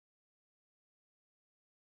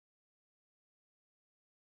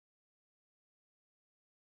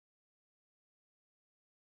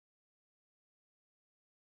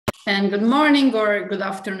And good morning or good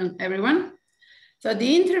afternoon, everyone. So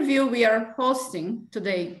the interview we are hosting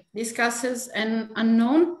today discusses an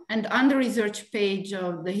unknown and under-researched page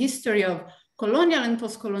of the history of colonial and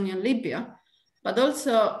post-colonial Libya, but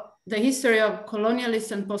also the history of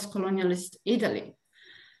colonialist and post-colonialist Italy.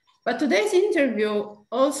 But today's interview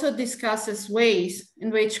also discusses ways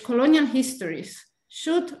in which colonial histories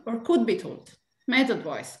should or could be told,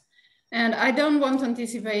 method-wise. And I don't want to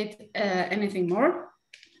anticipate anything more.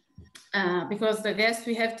 Because the guest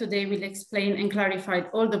we have today will explain and clarify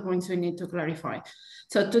all the points we need to clarify.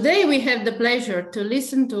 So today we have the pleasure to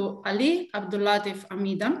listen to Ali Abdullatif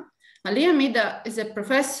Ahmida. Ali Ahmida is a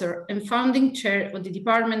professor and founding chair of the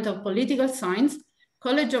Department of Political Science,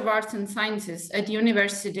 College of Arts and Sciences at the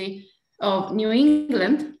University of New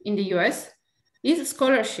England in the US. His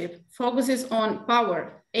scholarship focuses on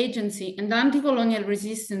power, agency, and anti-colonial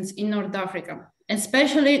resistance in North Africa,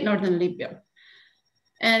 especially Northern Libya.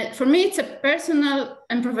 And for me, it's a personal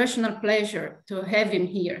and professional pleasure to have him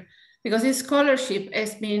here because his scholarship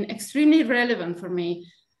has been extremely relevant for me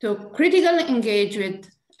to critically engage with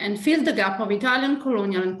and fill the gap of Italian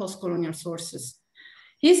colonial and post-colonial sources.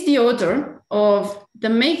 He's the author of The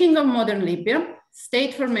Making of Modern Libya,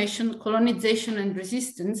 State Formation, Colonization and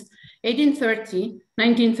Resistance,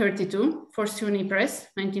 1830-1932, for SUNY Press,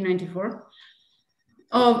 1994,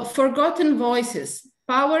 of Forgotten Voices,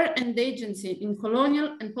 Power and Agency in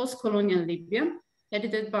Colonial and Post-Colonial Libya,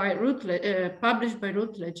 edited by published by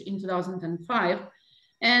Routledge in 2005.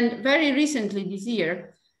 And very recently this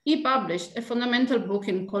year, he published a fundamental book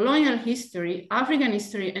in colonial history, African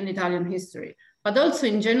history, and Italian history, but also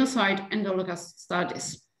in genocide and Holocaust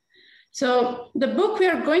studies. So the book we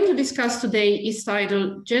are going to discuss today is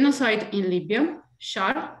titled Genocide in Libya,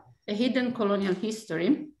 Shar, A Hidden Colonial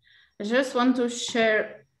History. I just want to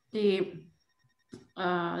share the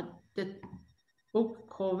book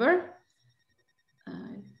cover.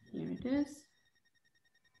 Here it is.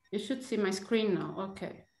 You should see my screen now.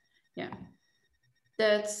 Okay, yeah.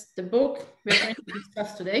 That's the book we're going to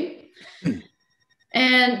discuss today.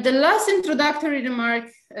 And the last introductory remark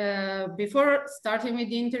before starting with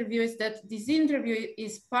the interview is that this interview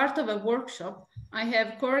is part of a workshop I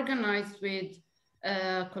have co-organized with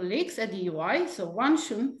colleagues at the UI. So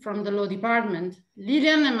Wanshu from the Law Department,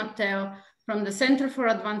 Lillian and Matteo from the Center for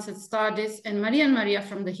Advanced Studies, and Maria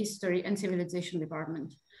from the History and Civilization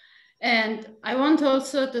Department. And I want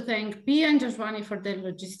also to thank Pia and Jaswani for their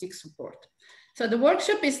logistic support. So the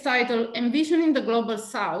workshop is titled Envisioning the Global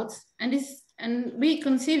South, and we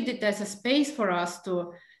conceived it as a space for us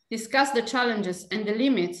to discuss the challenges and the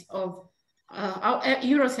limits of our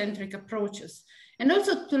Eurocentric approaches, and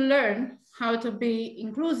also to learn how to be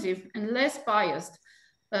inclusive and less biased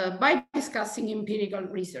by discussing empirical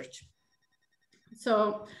research.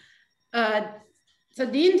 So the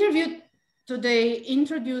interview today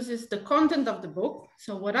introduces the content of the book.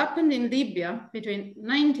 So what happened in Libya between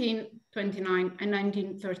 1929 and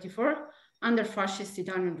 1934 under fascist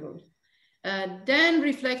Italian rule. Then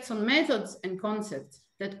reflects on methods and concepts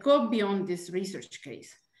that go beyond this research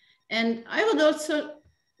case. And I would also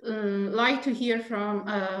like to hear from,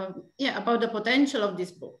 about the potential of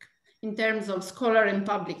this book in terms of scholar and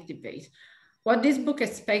public debate, what this book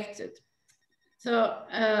expected. So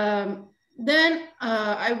then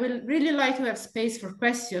I will really like to have space for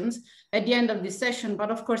questions at the end of this session. But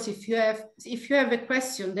of course, if you have a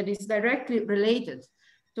question that is directly related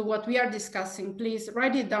to what we are discussing, please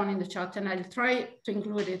write it down in the chat and I'll try to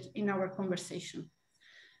include it in our conversation.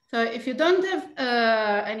 So if you don't have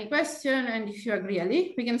any question and if you agree,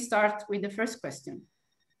 Ali, we can start with the first question.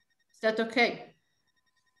 Is that okay?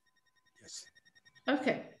 Yes.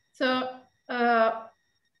 Okay, so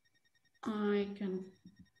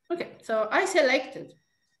so I selected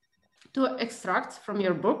 2 extracts from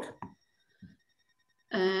your book.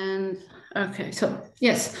 And okay, so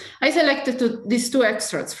yes, I selected these 2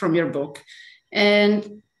 extracts from your book.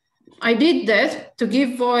 And I did that to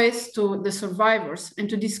give voice to the survivors and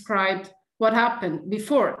to describe what happened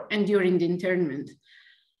before and during the internment.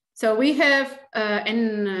 So we have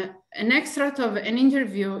an extract of an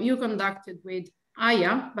interview you conducted with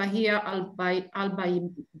Aya Bahia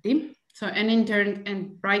Al-Baidi, so an intern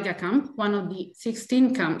in Braiga camp, one of the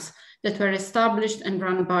 16 camps that were established and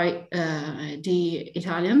run by the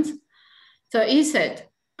Italians. So he said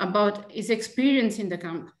about his experience in the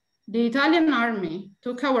camp, the Italian army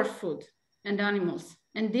took our food and animals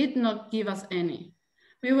and did not give us any.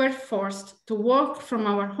 We were forced to walk from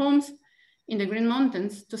our homes in the Green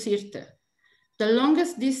Mountains to Sirte, the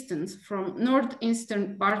longest distance from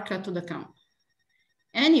northeastern Barca to the camp.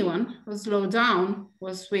 Anyone who slowed down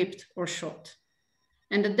was whipped or shot,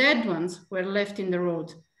 and the dead ones were left in the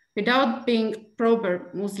road without being proper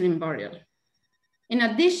Muslim burial. In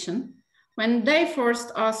addition, when they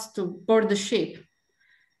forced us to board the ship,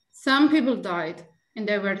 some people died and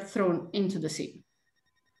they were thrown into the sea.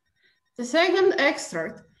 The second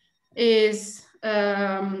extract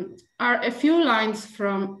are a few lines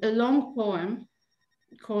from a long poem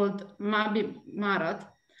called Mabi Marat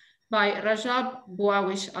by Rajab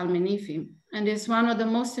Buawish al-Menifi, and is one of the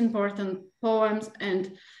most important poems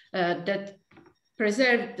and that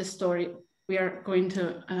preserved the story we are going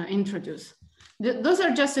to introduce. Those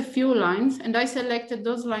are just a few lines, and I selected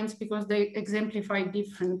those lines because they exemplify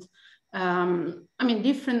different,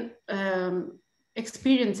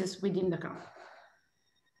 experiences within the camp.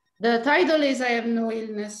 The title is I Have No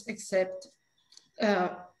Illness Except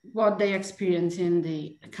what they experience in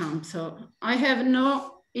the camp. So I have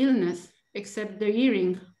no illness except the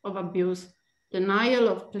hearing of abuse, denial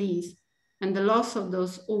of pleas, and the loss of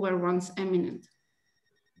those who were once eminent.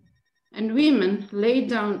 And women laid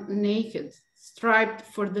down naked, striped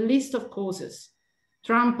for the least of causes,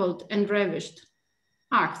 trampled and ravished,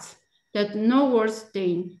 acts that no words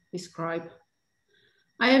deign describe.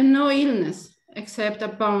 I have no illness except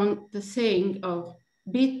upon the saying of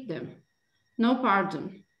beat them, no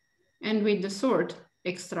pardon, and with the sword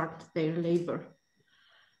extract their labor.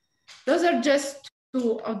 Those are just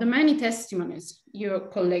two of the many testimonies you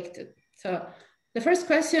collected. So the first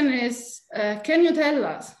question is, can you tell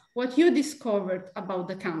us what you discovered about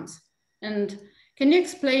the camps? And can you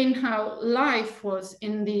explain how life was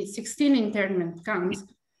in the 16 internment camps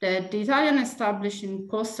that the Italian established in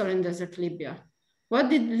coastal and desert Libya? What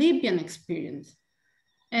did Libyan experience?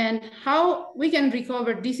 And how we can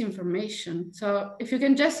recover this information? So if you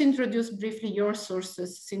can just introduce briefly your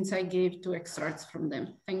sources, since I gave two extracts from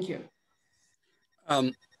them. Thank you.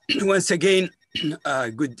 Once again,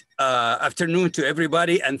 good afternoon to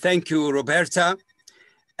everybody. And thank you, Roberta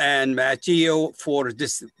and Matteo, for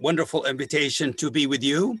this wonderful invitation to be with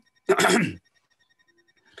you.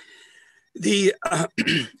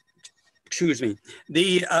 Excuse me.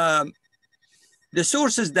 The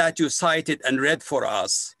sources that you cited and read for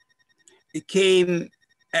us, it came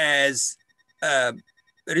as a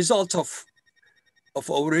result of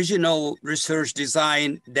original research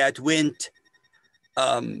design that went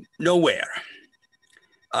nowhere.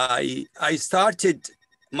 I started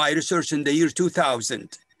my research in the year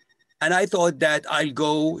 2000, and I thought that I'll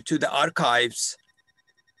go to the archives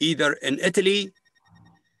either in Italy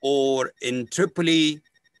or in Tripoli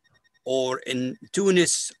or in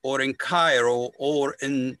Tunis or in Cairo or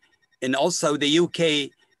in also the UK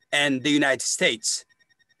and the United States.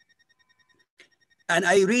 And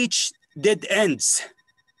I reached dead ends.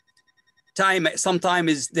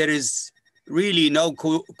 Sometimes there is really no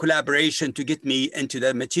collaboration to get me into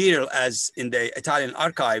the material as in the Italian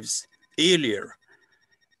archives earlier.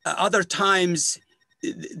 Other times,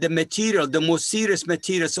 the material, the most serious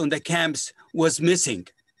materials on the camps was missing.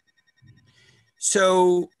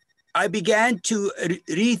 So I began to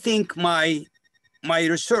rethink my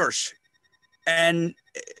research, and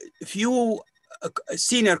a few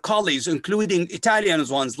senior colleagues, including Italian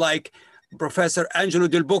ones like Professor Angelo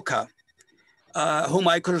Del Bocca, whom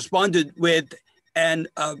I corresponded with, and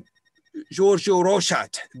Giorgio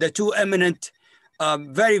Rochat, the two eminent,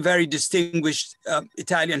 very, very distinguished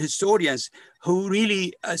Italian historians, who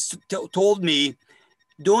really told me,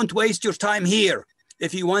 don't waste your time here.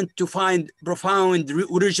 If you want to find profound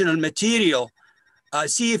original material,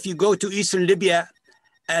 see if you go to Eastern Libya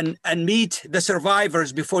and meet the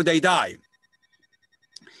survivors before they die.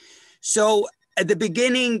 So at the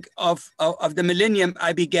beginning of the millennium,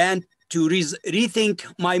 I began to rethink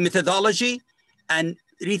my methodology and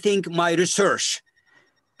rethink my research.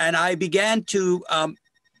 And I began to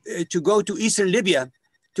go to Eastern Libya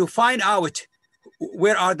to find out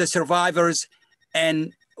where are the survivors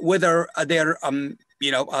and whether they're,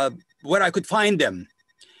 where I could find them.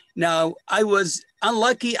 Now, I was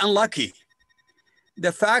unlucky.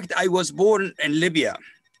 The fact I was born in Libya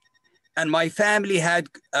and my family had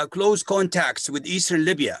close contacts with Eastern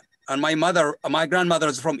Libya, and my grandmother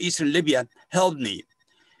is from Eastern Libya, helped me.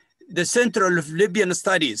 The Center of Libyan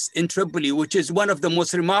Studies in Tripoli, which is one of the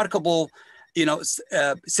most remarkable,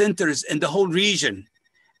 centers in the whole region,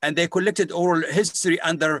 and they collected oral history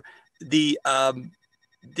under the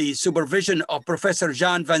supervision of Professor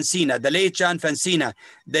John Vansina, the late John Vansina,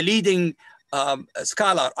 the leading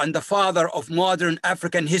scholar and the father of modern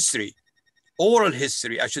African history, oral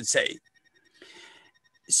history, I should say.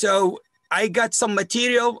 So I got some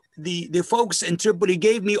material. The folks in Tripoli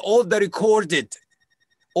gave me all the recorded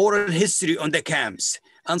oral history on the camps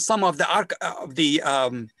and some of the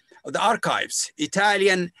archives,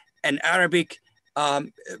 Italian and Arabic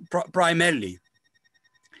primarily.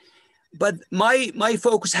 But my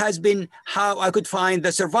focus has been how I could find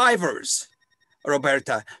the survivors,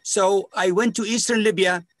 Roberta. So I went to Eastern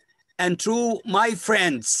Libya, and through my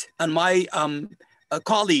friends and my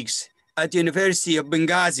colleagues at the University of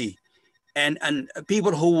Benghazi, and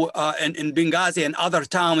people who in Benghazi and other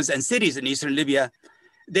towns and cities in Eastern Libya,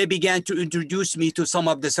 they began to introduce me to some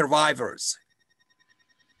of the survivors.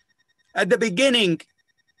 At the beginning,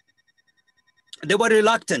 they were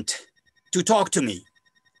reluctant to talk to me.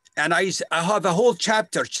 And I have a whole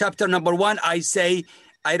chapter. Chapter number 1, I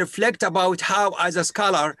reflect about how, as a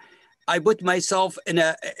scholar, I put myself in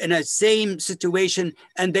a same situation,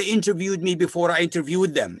 and they interviewed me before I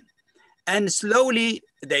interviewed them. And slowly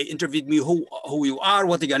they interviewed me, who you are,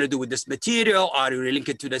 what are you going to do with this material? Are you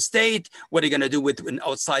linked to the state? What are you going to do with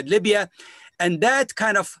outside Libya? And that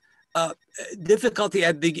kind of difficulty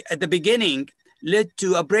at the beginning led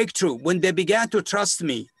to a breakthrough when they began to trust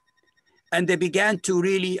me. And they began to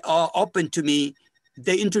really open to me.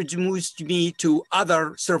 They introduced me to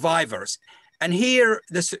other survivors. And here,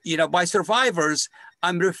 by survivors,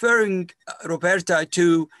 I'm referring, Roberta,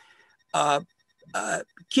 to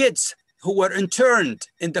kids who were interned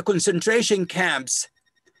in the concentration camps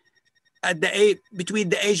at between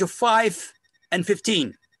the age of 5 and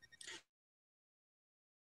 15.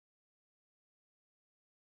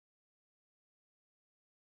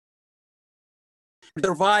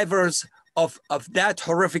 Survivors of that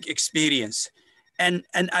horrific experience. And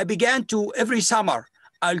I began to, every summer,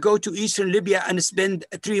 I'll go to Eastern Libya and spend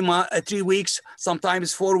 3 weeks,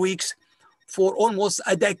 sometimes 4 weeks, for almost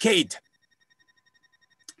a decade.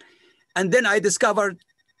 And then I discovered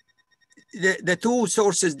the 2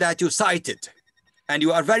 sources that you cited. And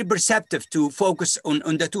you are very perceptive to focus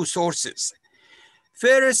on the 2 sources.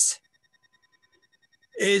 First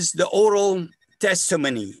is the oral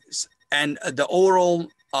testimonies and the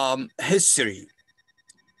oral history,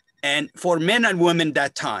 and for men and women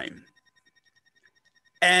that time.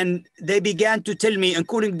 And they began to tell me,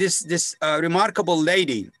 including this remarkable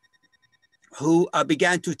lady who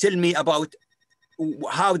began to tell me about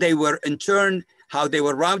how they were interned, how they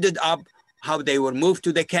were rounded up, how they were moved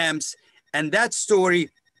to the camps. And that story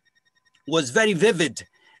was very vivid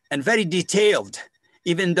and very detailed,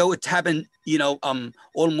 even though it happened,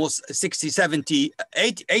 almost 60, 70,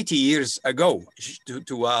 80 years ago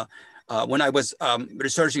when I was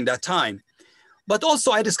researching that time. But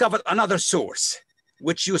also I discovered another source,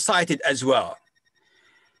 which you cited as well.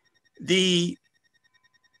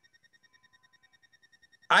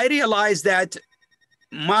 I realized that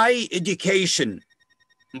my education,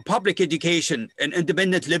 public education in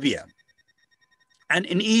independent Libya and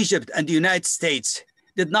in Egypt and the United States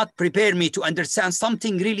did not prepare me to understand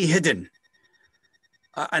something really hidden.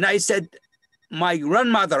 And I said, my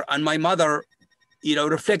grandmother and my mother,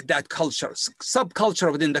 reflect that culture,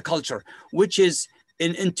 subculture within the culture, which is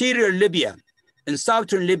in interior Libya, in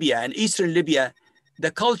southern Libya and eastern Libya,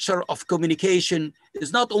 the culture of communication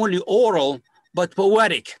is not only oral, but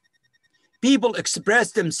poetic. People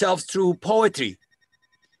express themselves through poetry.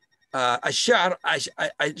 الشعر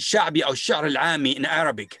الشعبي أو الشعر العامي in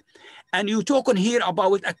Arabic. And you talk on here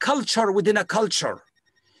about a culture within a culture.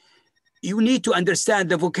 You need to understand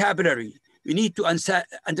the vocabulary. You need to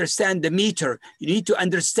understand the meter. You need to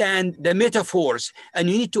understand the metaphors. And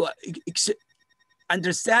you need to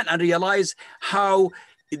understand and realize how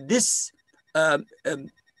this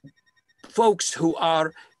folks who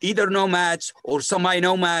are either nomads or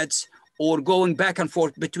semi-nomads or going back and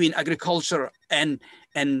forth between agriculture and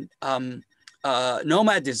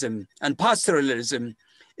nomadism and pastoralism,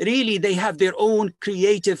 really they have their own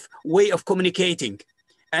creative way of communicating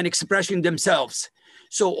and expressing themselves.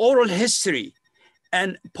 So oral history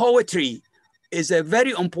and poetry is a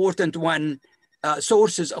very important one,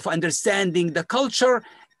 sources of understanding the culture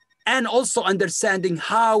and also understanding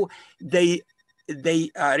how they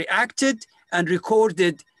reacted and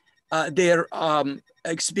recorded their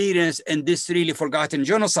experience in this really forgotten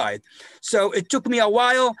genocide. So it took me a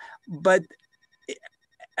while, but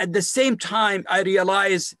at the same time, I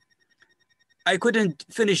realized I couldn't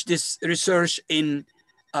finish this research in,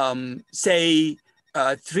 say,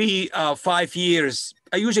 5 years.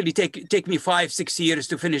 I usually take me 5-6 years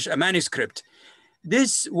to finish a manuscript.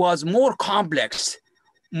 This was more complex,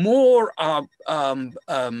 more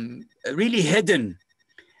really hidden,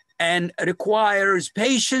 and requires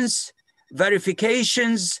patience,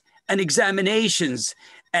 verifications, and examinations.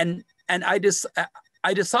 And I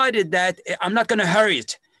decided that I'm not going to hurry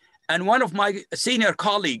it. And one of my senior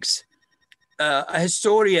colleagues, a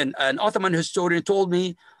historian, an Ottoman historian, told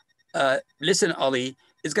me, listen, Ali,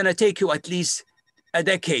 it's going to take you at least a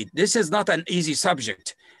decade. This is not an easy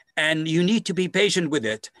subject, and you need to be patient with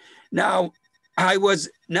it. Now, I was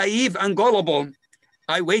naive and gullible.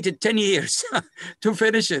 I waited 10 years to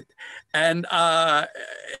finish it. And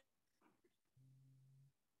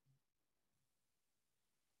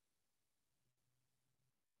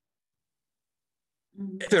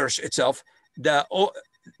research itself,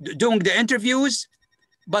 doing the interviews,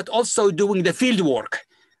 but also doing the field work.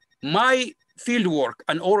 My field work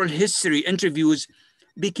and oral history interviews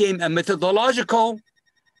became a methodological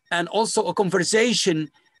and also a conversation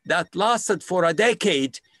that lasted for a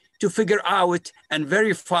decade to figure out and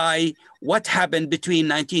verify what happened between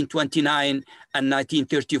 1929 and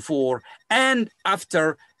 1934 and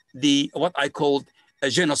after what I called a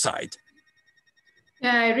genocide.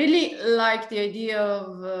 Yeah, I really like the idea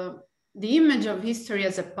of the image of history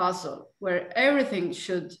as a puzzle where everything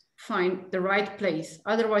should find the right place.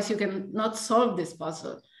 Otherwise, you cannot solve this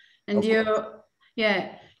puzzle. And you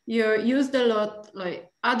used a lot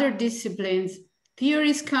like other disciplines,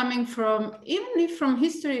 theories coming from, even if from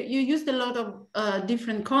history, you used a lot of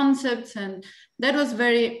different concepts, and that was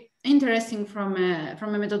very interesting from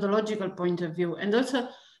a methodological point of view. And also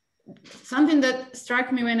something that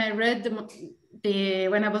struck me when I read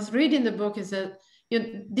when I was reading the book is that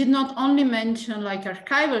you did not only mention like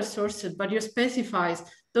archival sources, but you specify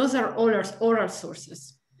those are oral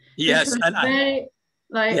sources. Yes, and very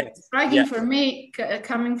striking for me,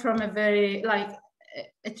 coming from a very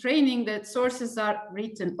a training that sources are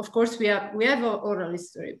written. Of course, we have oral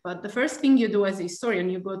history, but the first thing you do as a historian,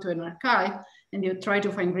 you go to an archive and you try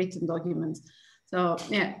to find written documents. So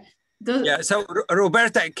yeah. So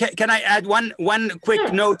Roberta, can I add one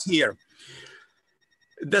quick note here?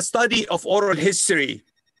 The study of oral history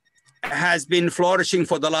has been flourishing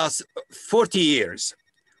for the last 40 years,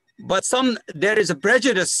 but there is a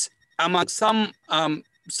prejudice among some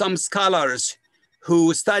scholars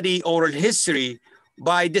who study oral history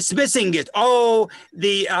by dismissing it. Oh,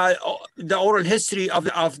 the oral history of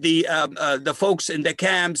the folks in the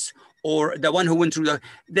camps, or the one who went through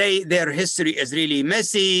their history is really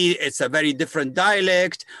messy. It's a very different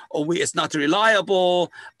dialect, or it's not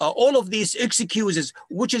reliable. All of these excuses,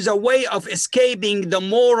 which is a way of escaping the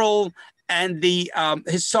moral and the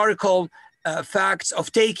historical facts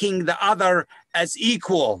of taking the other as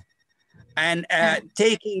equal and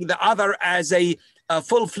taking the other as a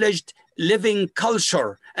full-fledged living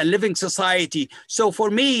culture and living society. So for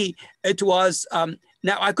me, it was,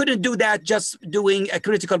 now I couldn't do that just doing a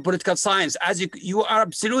critical political science. As you are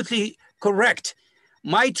absolutely correct.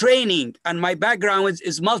 My training and my background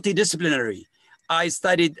is multidisciplinary. I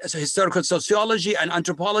studied historical sociology and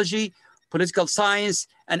anthropology, political science,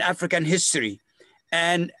 and African history.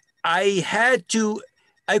 And I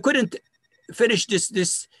couldn't finish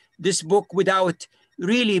this book without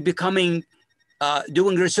really becoming,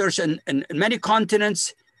 doing research in many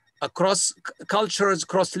continents, across cultures,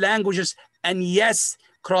 across languages, and yes,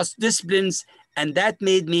 cross disciplines. And that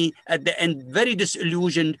made me at the end very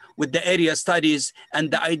disillusioned with the area studies and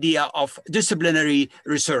the idea of disciplinary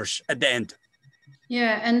research at the end.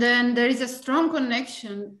 Yeah, and then there is a strong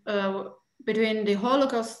connection between the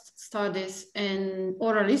Holocaust studies and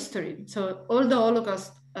oral history. So all the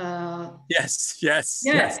Holocaust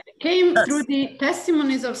came through the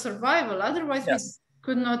testimonies of survival. Otherwise, we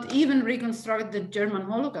could not even reconstruct the German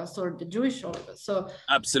Holocaust or the Jewish Holocaust. So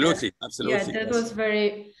absolutely. Yeah, that was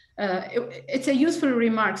very, it's a useful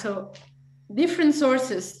remark. So different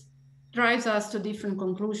sources drives us to different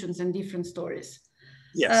conclusions and different stories.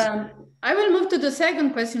 Yes. I will move to the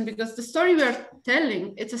second question because the story we are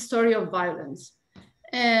telling, it's a story of violence.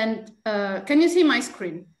 And can you see my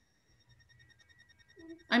screen?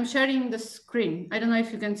 I'm sharing the screen. I don't know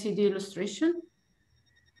if you can see the illustration.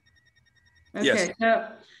 Okay.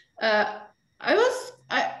 Yes.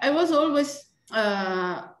 I was always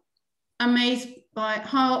amazed by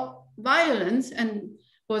how violence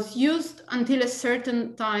was used until a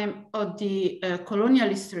certain time of the colonial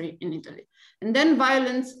history in Italy. And then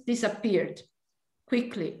violence disappeared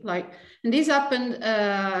quickly. And this happened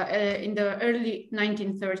in the early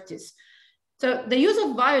 1930s. So the use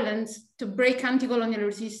of violence to break anti-colonial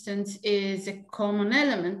resistance is a common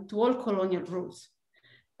element to all colonial rules.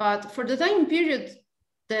 But for the time period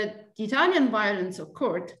that the Italian violence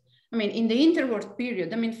occurred, I mean, in the interwar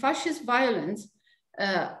period, I mean, fascist violence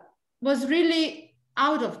was really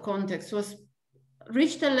out of context,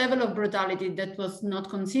 reached a level of brutality that was not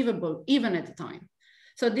conceivable even at the time.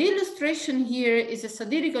 So the illustration here is a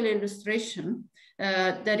satirical illustration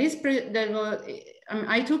I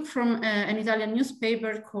took from an Italian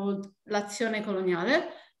newspaper called L'Azione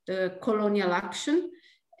Coloniale, the Colonial Action,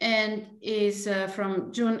 and is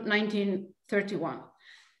from June 1930. 1931.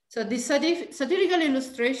 So this satirical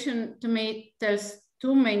illustration to me tells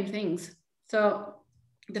two main things. So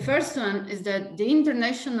the first one is that the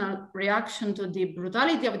international reaction to the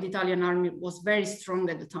brutality of the Italian army was very strong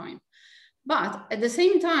at the time. But at the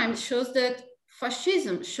same time, shows that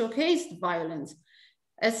fascism showcased violence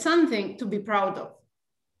as something to be proud of.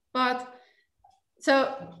 But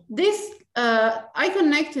so this, I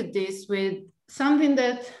connected this with something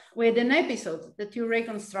with an episode that you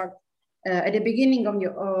reconstruct at the beginning of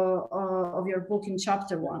your book in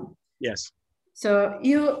chapter 1. Yes. So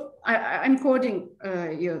I'm quoting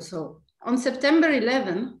you. So on September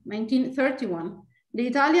 11, 1931, the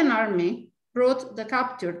Italian army brought the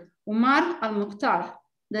captured Umar al-Mukhtar,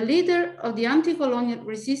 the leader of the anti-colonial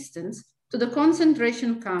resistance, to the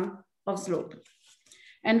concentration camp of Slope,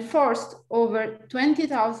 and forced over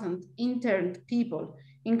 20,000 interned people,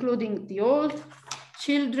 including the old,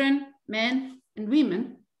 children, men, and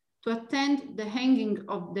women, to attend the hanging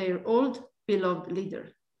of their old beloved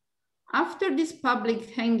leader. After this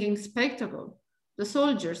public hanging spectacle, the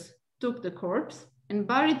soldiers took the corpse and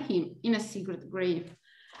buried him in a secret grave.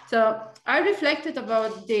 So I reflected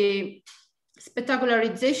about the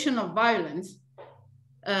spectacularization of violence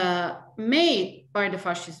made by the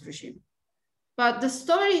fascist regime. But the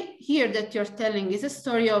story here that you're telling is a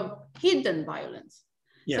story of hidden violence.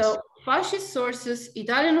 Yes. So fascist sources,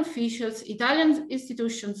 Italian officials, Italian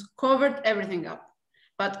institutions covered everything up.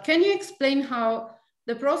 But can you explain how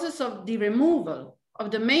the process of the removal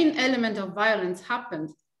of the main element of violence happened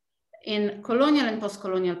in colonial and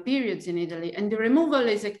post-colonial periods in Italy? And the removal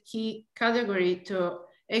is a key category to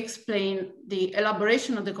explain the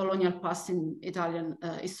elaboration of the colonial past in Italian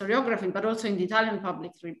historiography, but also in the Italian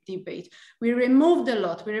public debate. We removed a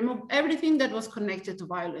lot. We removed everything that was connected to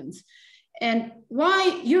violence. And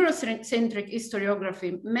why Eurocentric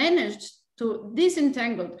historiography managed to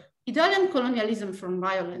disentangle Italian colonialism from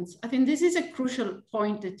violence, I think this is a crucial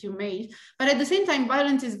point that you made. But at the same time,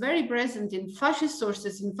 violence is very present in fascist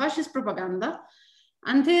sources, in fascist propaganda,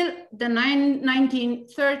 until the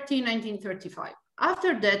 1930, 1935.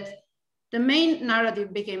 After that, the main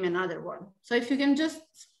narrative became another one. So if you can just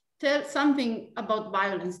tell something about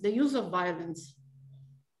violence, the use of violence.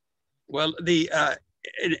 Well,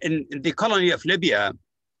 in the colony of Libya,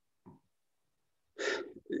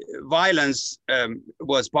 violence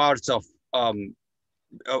was part of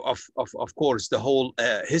course, the whole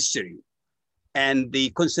history. And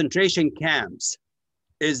the concentration camps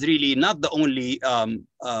is really not the only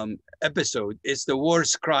episode. It's the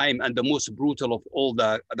worst crime and the most brutal of all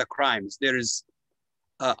the crimes. There is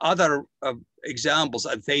other examples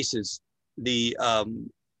and faces the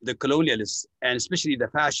colonialists, and especially the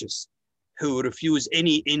fascists, who refuse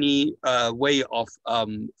any way of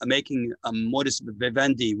making a modus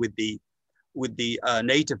vivendi with the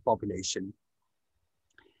native population.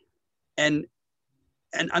 And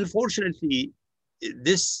unfortunately,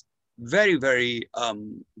 this very, very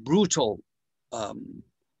brutal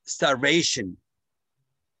starvation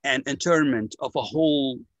and internment of a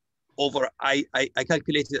whole I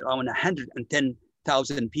calculated around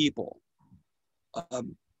 110,000 people.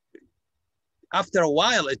 After a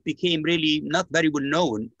while, it became really not very well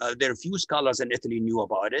known. There are few scholars in Italy knew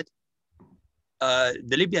about it.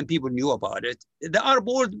 The Libyan people knew about it. The Arab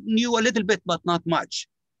world knew a little bit, but not much.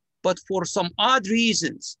 But for some odd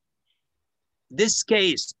reasons, this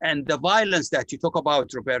case and the violence that you talk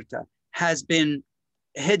about, Roberta, has been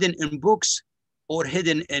hidden in books or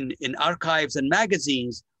hidden in archives and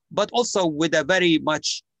magazines, but also with a very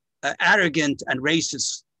much arrogant and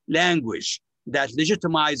racist language that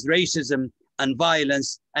legitimized racism and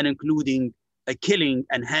violence, and including killing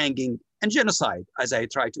and hanging and genocide, as I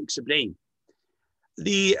try to explain.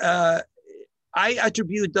 I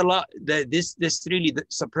attribute this really the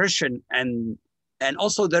suppression and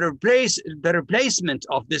also the replacement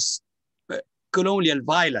of this colonial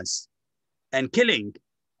violence and killing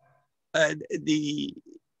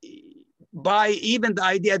by even the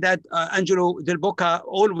idea that Angelo Del Boca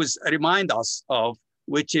always remind us of,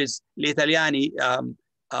 which is Gli Italiani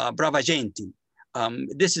brava gente.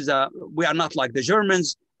 This is we are not like the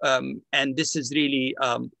Germans, and this is really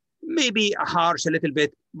maybe harsh a little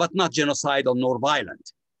bit, but not genocidal nor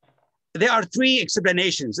violent. There are three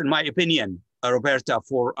explanations, in my opinion, Roberta,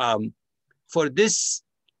 for this.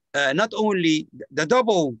 Not only the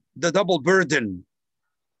double burden,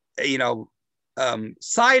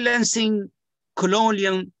 silencing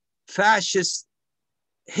colonial fascist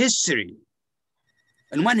history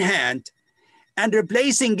on one hand, and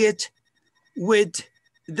replacing it with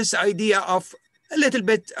this idea of a little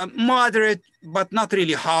bit moderate, but not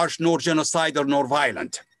really harsh, nor genocidal, nor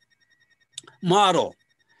violent model.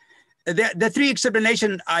 The three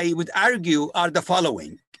explanations I would argue are the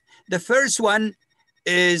following. The first one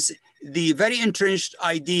is the very entrenched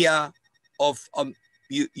idea of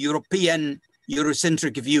European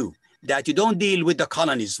Eurocentric view, that you don't deal with the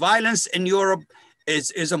colonies. Violence in Europe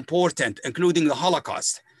is important, including the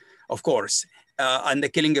Holocaust, of course, and the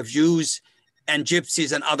killing of Jews and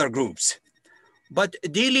Gypsies and other groups. But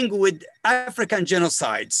dealing with African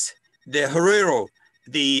genocides, the Herero,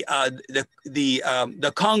 the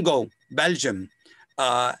Congo, Belgium,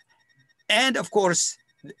 and of course,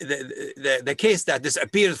 the case that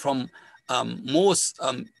disappeared from most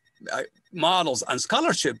models and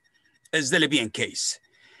scholarship is the Libyan case.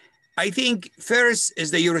 I think first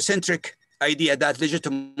is the Eurocentric idea that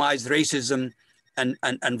legitimized racism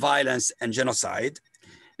and violence and genocide.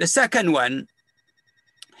 The second one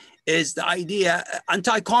is the idea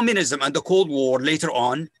anti-communism and the Cold War later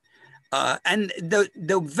on, and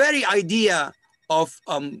the very idea of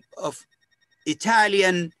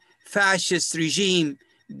Italian fascist regime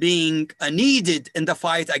being needed in the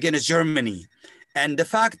fight against Germany. And the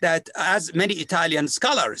fact that, as many Italian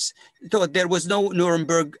scholars thought, there was no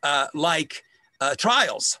Nuremberg-like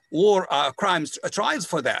trials, war crimes trials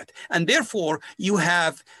for that. And therefore, you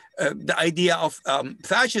have the idea of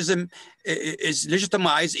fascism is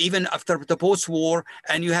legitimized even after the post-war,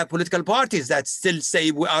 and you have political parties that still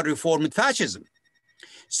say we are reformed fascism.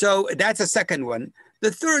 So that's a second one.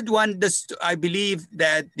 The third one, I believe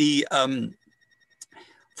that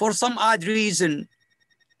for some odd reason,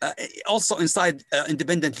 also inside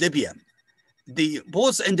independent Libya, the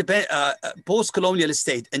post-colonial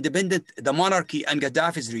state, the monarchy and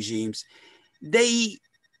Gaddafi's regimes, the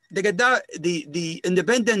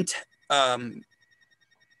independent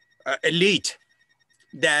elite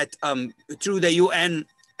that through the UN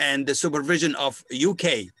and the supervision of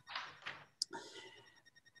UK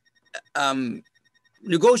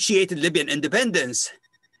negotiated Libyan independence,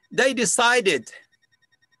 they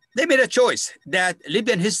made a choice that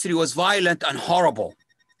Libyan history was violent and horrible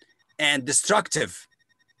and destructive.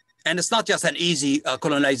 And it's not just an easy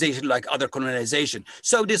colonization like other colonization.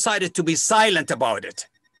 So decided to be silent about it.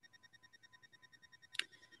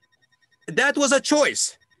 That was a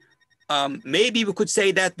choice. Maybe we could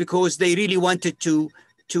say that because they really wanted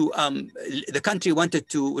the country wanted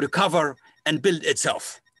to recover and build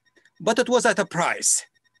itself. But it was at a price.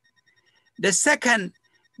 The second,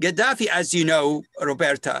 Gaddafi, as you know,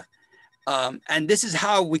 Roberta, and this is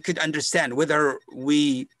how we could understand whether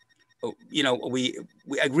we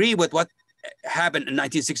agree with what happened in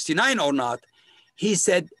 1969 or not. He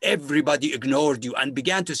said, everybody ignored you, and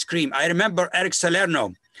began to scream. I remember Eric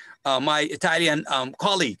Salerno, my Italian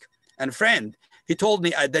colleague and friend. He told me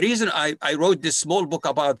the reason I wrote this small book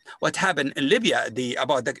about what happened in Libya,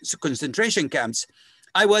 about the concentration camps,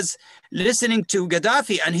 I was listening to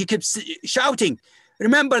Gaddafi and he kept shouting,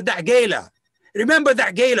 remember that Gala, remember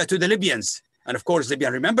that Gala to the Libyans. And of course,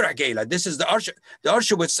 Libyan remember Gala. This is the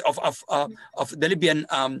Auschwitz of the Libyan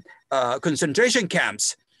concentration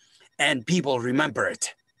camps. And people remember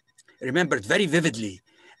it very vividly.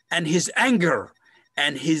 And his anger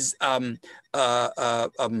and his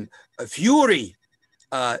fury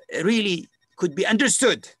really could be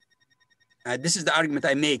understood. This is the argument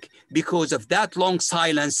I make because of that long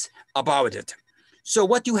silence about it. So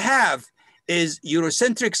what you have is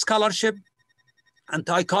Eurocentric scholarship,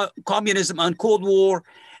 anti-communism and Cold War,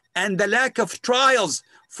 and the lack of trials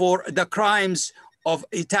for the crimes of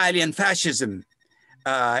Italian fascism.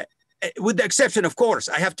 With the exception, of course,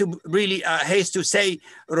 I have to really haste to say,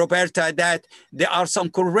 Roberta, that there are some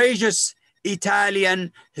courageous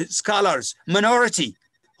Italian scholars, minority,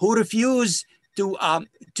 who refuse to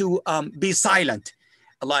be silent,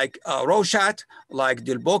 like Rochat, like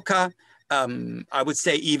Del Boca, I would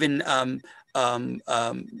say even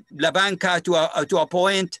Labanca to a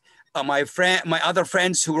point, my other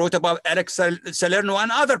friends who wrote about Eric Salerno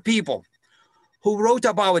and other people who wrote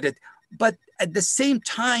about it. But at the same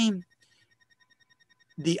time,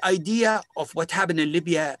 the idea of what happened in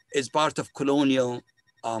Libya is part of colonial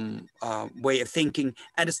way of thinking,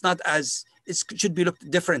 and it's not as, it should be looked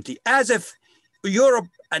differently, as if Europe,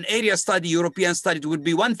 an area study, European studies would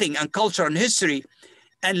be one thing, and culture and history,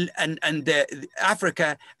 and the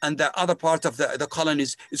Africa and the other part of the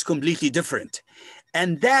colonies is completely different.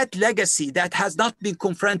 And that legacy that has not been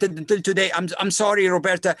confronted until today, I'm sorry,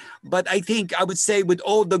 Roberta, but I think I would say with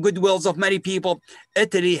all the goodwills of many people,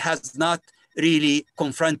 Italy has not really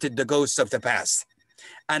confronted the ghosts of the past.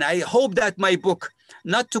 And I hope that my book,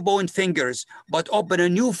 not to point fingers, but open a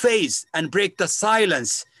new phase and break the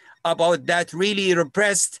silence about that really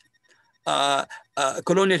repressed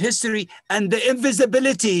colonial history and the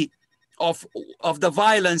invisibility of the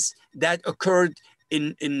violence that occurred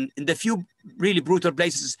in the few really brutal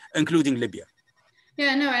places, including Libya.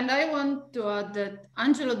 Yeah, no, and I want to add that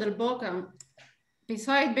Angelo Del Boca,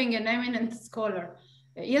 besides being an eminent scholar,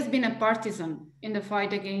 he has been a partisan in the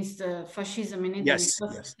fight against fascism in Italy. Yes,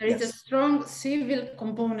 because yes, there is yes. a strong civil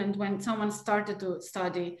component when someone started to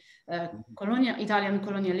study Italian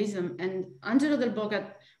colonialism. And Angelo Del Boca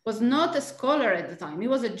was not a scholar at the time. He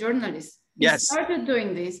was a journalist. He Yes. started doing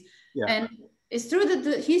this. Yeah. And it's true that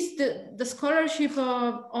the scholarship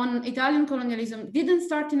on Italian colonialism didn't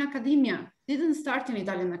start in academia, didn't start in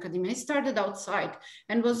Italian academia. It started outside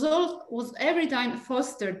and was every time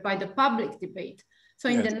fostered by the public debate. So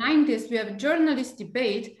in the 90s, we have journalist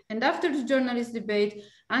debate. And after the journalist debate,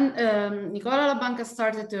 Nicola Labanca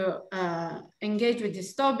started to engage with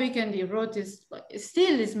this topic, and he wrote his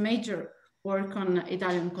major work on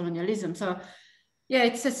Italian colonialism. So yeah,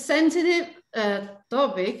 it's a sensitive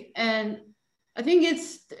topic, and I think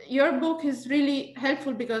your book is really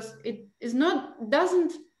helpful because it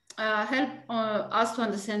doesn't help us to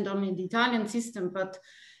understand only the Italian system, but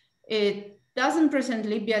it doesn't present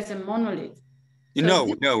Libya as a monolith. So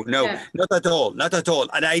No, not at all, not at all.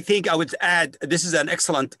 And I think I would add, this is an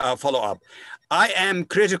excellent follow-up. I am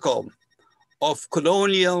critical of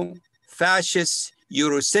colonial, fascist,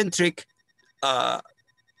 Eurocentric,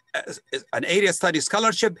 an area study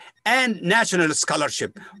scholarship and national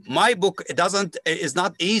scholarship. My book is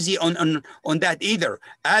not easy on that either.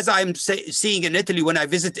 As I'm seeing in Italy, when I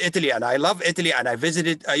visit Italy, and I love Italy, and I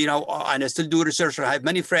visited, and I still do research. I have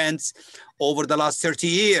many friends over the last 30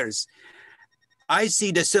 years. I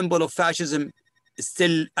see the symbol of fascism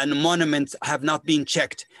still, and monuments have not been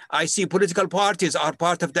checked. I see political parties are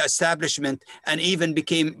part of the establishment and even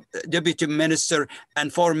became deputy minister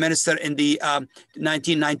and foreign minister in the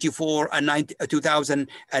 1994 and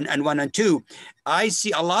 2001 and 2. I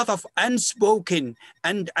see a lot of unspoken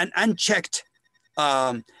and unchecked,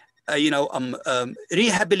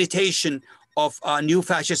 rehabilitation of new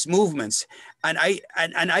fascist movements. And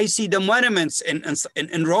I see the monuments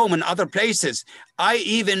in Rome and other places. I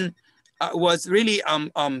even was really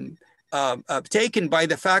taken by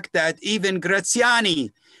the fact that even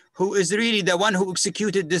Graziani, who is really the one who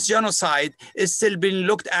executed this genocide, is still being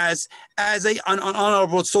looked as an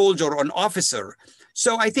honorable soldier or an officer.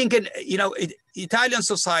 So I think Italian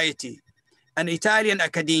society and Italian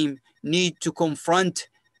academe need to confront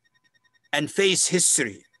and face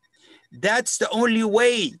history. That's the only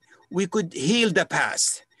way we could heal the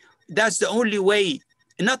past. That's the only way,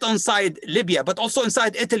 not inside Libya, but also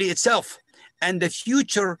inside Italy itself. And the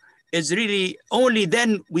future is really only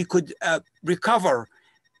then we could recover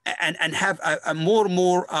and have a more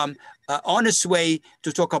honest way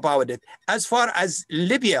to talk about it. As far as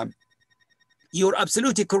Libya, you're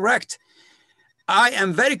absolutely correct. I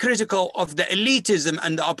am very critical of the elitism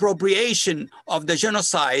and the appropriation of the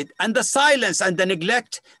genocide and the silence and the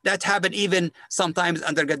neglect that happened even sometimes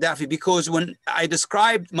under Gaddafi. Because when I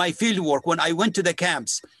described my fieldwork, when I went to the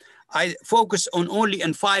camps, I focused on only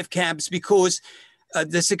in 5 camps because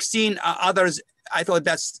the 16 others, I thought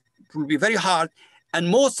that's would be very hard. And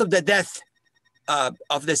most of the death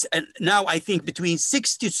of this, and now I think between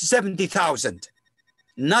 60 to 70,000.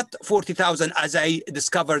 Not 40,000 as I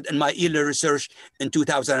discovered in my earlier research in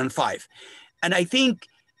 2005. And I think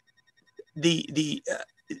the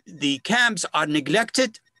camps are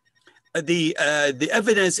neglected, the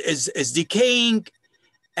evidence is decaying,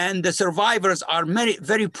 and the survivors are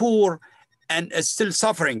very poor and still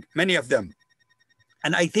suffering, many of them.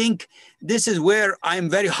 And I think this is where I'm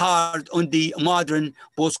very hard on the modern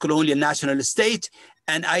post-colonial national state.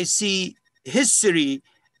 And I see history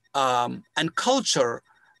and culture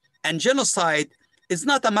and genocide is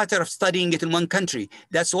not a matter of studying it in one country.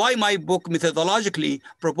 That's why my book methodologically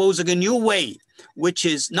proposing a new way, which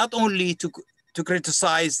is not only to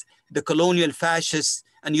criticize the colonial fascist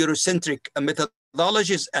and Eurocentric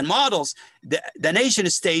methodologies and models, the nation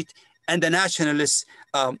state and the nationalist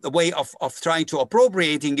way of trying to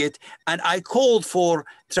appropriating it. And I called for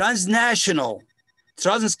transnational,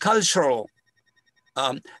 transcultural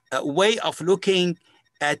way of looking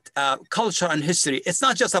at culture and history. It's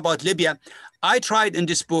not just about Libya. I tried in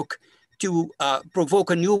this book to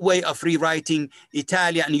provoke a new way of rewriting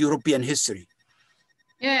Italian and European history.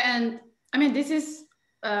 Yeah, and I mean, this is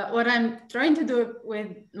what I'm trying to do with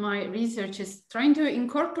my research is trying to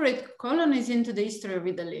incorporate colonies into the history of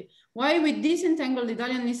Italy. Why we disentangle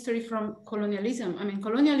Italian history from colonialism? I mean,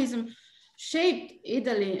 colonialism shaped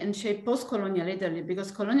Italy and shaped post-colonial Italy,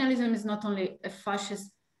 because colonialism is not only a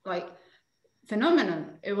fascist, phenomenon.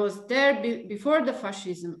 It was there before the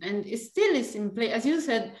fascism, and it still is in play. As you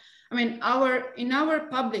said, I mean, in our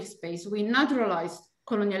public space, we naturalized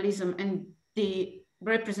colonialism and the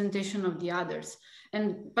representation of the others.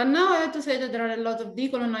 But now I have to say that there are a lot of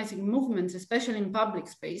decolonizing movements, especially in public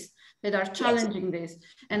space, that are challenging this.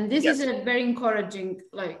 And this is a very encouraging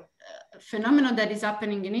phenomenon that is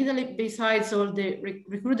happening in Italy, besides all the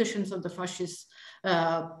recrudescence of the fascist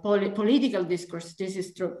political discourse. This is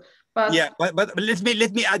true. But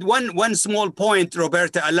let me add one small point,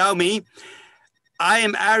 Roberta. Allow me. I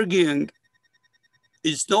am arguing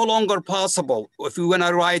it's no longer possible, if we want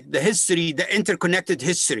to write the history, the interconnected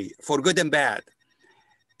history for good and bad.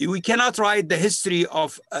 We cannot write the history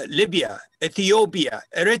of Libya, Ethiopia,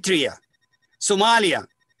 Eritrea, Somalia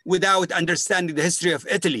without understanding the history of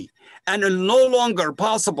Italy. And it's no longer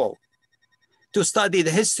possible to study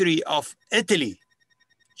the history of Italy,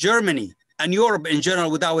 Germany, and Europe in general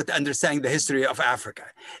without understanding the history of Africa.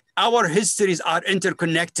 Our histories are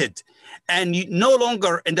interconnected. And no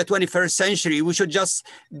longer in the 21st century, we should just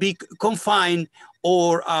be confined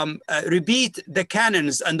or repeat the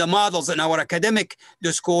canons and the models in our academic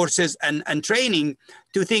discourses and training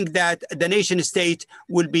to think that the nation state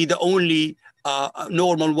will be the only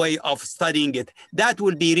normal way of studying it. That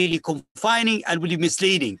will be really confining and will be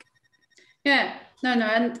misleading. Yeah, no,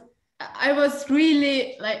 and I was really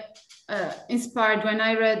inspired when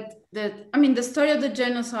I read that. I mean, the story of the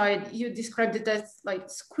genocide, you described it as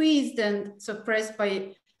squeezed and suppressed by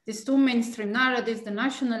these two mainstream narratives, the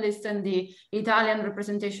nationalist and the Italian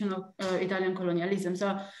representation of Italian colonialism.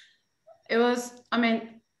 So it was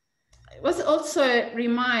also a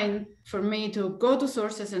reminder for me to go to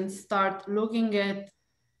sources and start looking at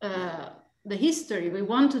the history we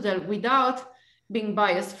want to tell without being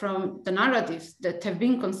biased from the narratives that have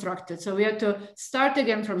been constructed. So we have to start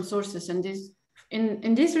again from sources. And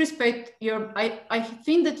in this respect, I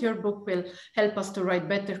think that your book will help us to write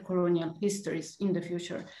better colonial histories in the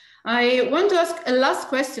future. I want to ask a last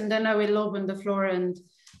question, then I will open the floor and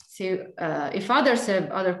see if others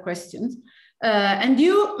have other questions. And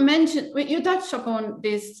you touched upon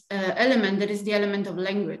this element, that is the element of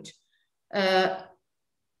language. You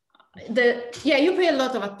pay a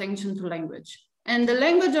lot of attention to language. And the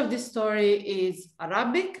language of this story is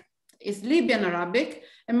Arabic, is Libyan Arabic,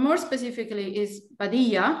 and more specifically is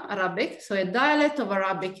Badiya Arabic, so a dialect of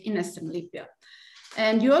Arabic in Eastern Libya.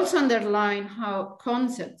 And you also underline how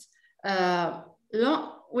concepts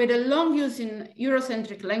with a long use in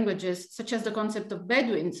Eurocentric languages, such as the concept of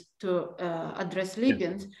Bedouins to address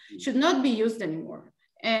Libyans, should not be used anymore.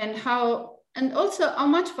 And also how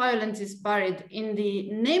much violence is buried in the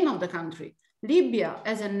name of the country. Libya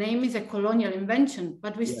as a name is a colonial invention,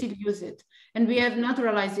 but we still use it. And we have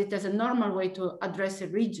naturalized it as a normal way to address a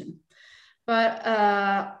region. But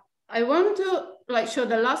I want to show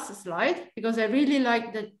the last slide, because I really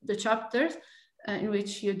like the chapters in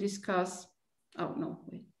which you discuss,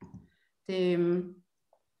 the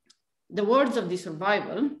words of the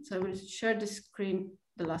survival. So I will share the screen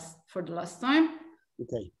for the last time.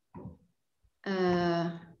 Okay.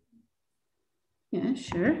 Yeah,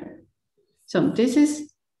 sure. So this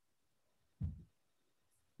is,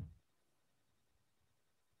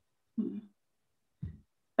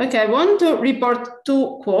 okay, I want to report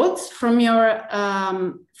two quotes from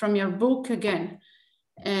your book again.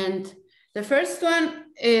 And the first one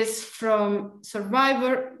is from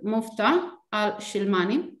survivor Mufta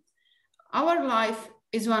al-Shilmani. Our life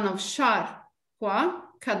is one of Shar, Qua,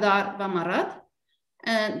 Kadar, Vamarad.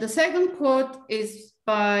 And the second quote is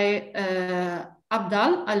by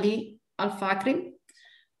Abdal Ali Al-Fakri.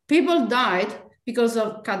 People died because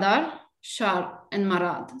of Kadar, Shar, and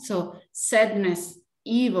Marad. So sadness,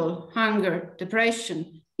 evil, hunger,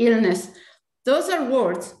 depression, illness. Those are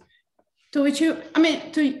words to which you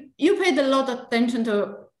paid a lot of attention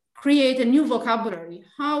to create a new vocabulary.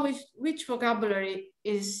 Which vocabulary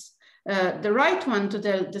is the right one to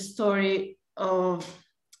tell the story of,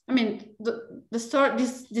 the story,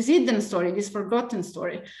 this hidden story, this forgotten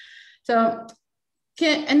story. So,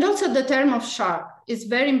 and also the term of Shar is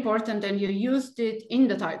very important, and you used it in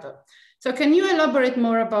the title. So can you elaborate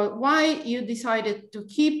more about why you decided to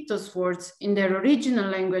keep those words in their original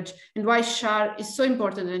language, and why Shar is so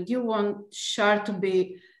important, and you want Shar to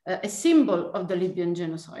be a symbol of the Libyan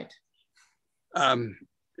genocide?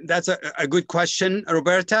 That's a good question,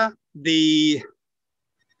 Roberta.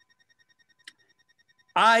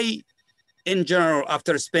 In general,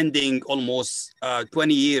 after spending almost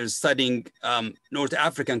 20 years studying North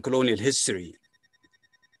African colonial history,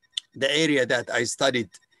 the area that I studied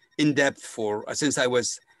in depth since I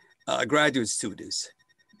was a graduate student,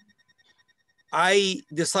 I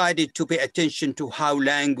decided to pay attention to how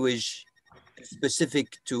language is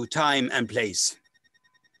specific to time and place.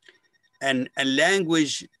 And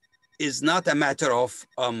language is not a matter of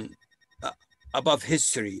above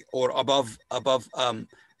history or above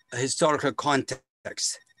historical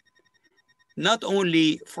context, not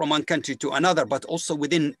only from one country to another, but also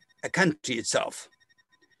within a country itself.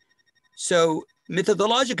 So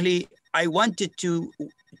methodologically, I wanted to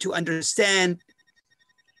understand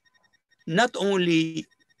not only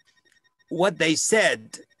what they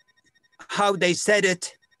said, how they said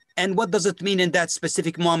it, and what does it mean in that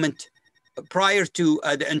specific moment prior to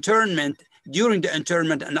the internment, during the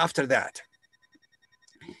internment, and after that.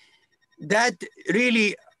 That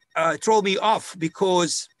really threw me off,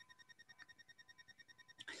 because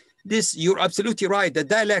this, you're absolutely right, the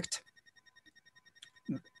dialect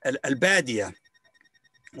al-Badia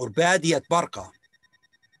or Badiyat Barqa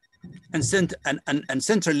and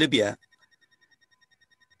central Libya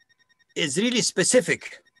is really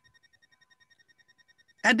specific.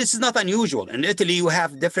 And this is not unusual. In Italy, you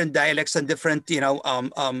have different dialects and different,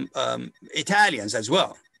 Italians as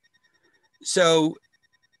well. So,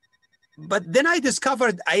 but then I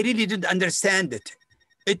discovered I really didn't understand it.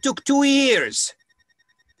 It took 2 years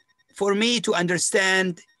for me to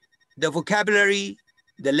understand the vocabulary,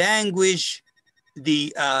 the language,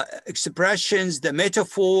 the expressions, the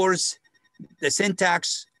metaphors, the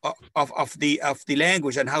syntax of the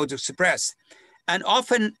language and how to express. And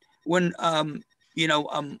often when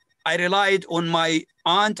I relied on my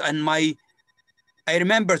aunt and I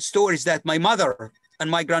remembered stories that my mother and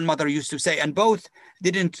my grandmother used to say, and both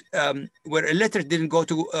were illiterate, didn't go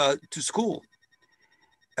to school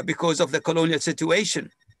because of the colonial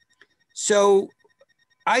situation. So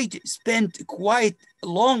I spent quite a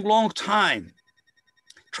long time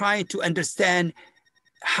trying to understand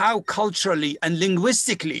how culturally and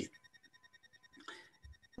linguistically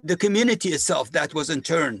the community itself that was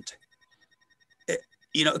interned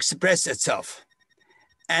express itself.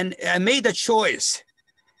 And I made a choice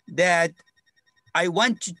that I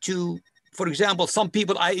wanted to, for example, some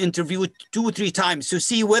people I interviewed 2 or 3 times to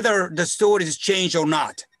see whether the stories change or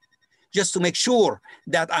not, just to make sure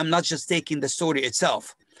that I'm not just taking the story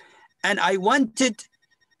itself. And I wanted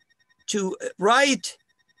to write,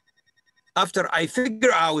 after I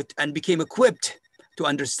figure out and became equipped to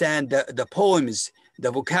understand the poems,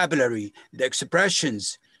 the vocabulary, the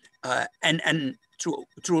expressions, and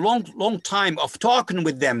through a long time of talking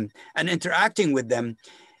with them and interacting with them,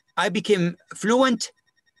 I became fluent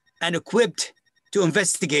and equipped to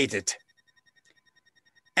investigate it.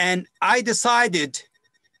 And I decided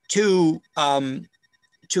to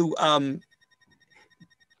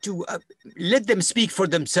let them speak for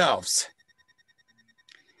themselves.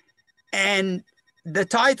 And the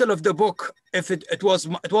title of the book, if it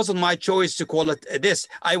wasn't my choice to call it this,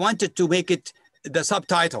 I wanted to make it the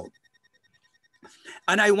subtitle.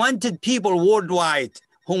 And I wanted people worldwide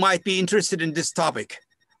who might be interested in this topic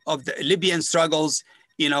of the Libyan struggles,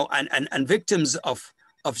 and victims of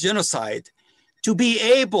genocide, to be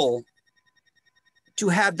able to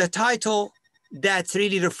have the title that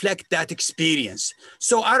really reflect that experience.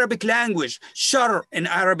 So Arabic language, Shar in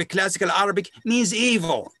Arabic, classical Arabic, means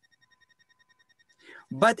evil.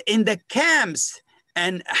 But in the camps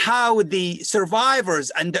and how the survivors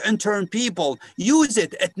and the interned people use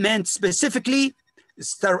it, it meant specifically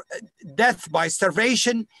death by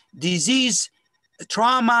starvation, disease,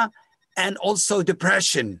 trauma, and also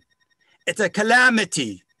depression. It's a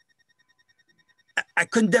calamity, a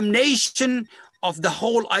condemnation of the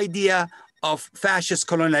whole idea of fascist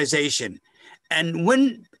colonization. And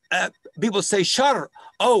when people say Shar,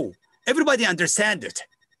 oh, everybody understands it.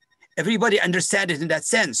 Everybody understands it in that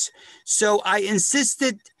sense. So I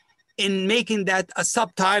insisted in making that a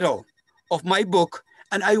subtitle of my book.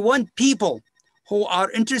 And I want people who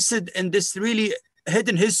are interested in this really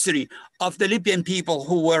hidden history of the Libyan people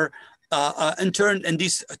who were interned in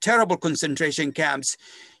these terrible concentration camps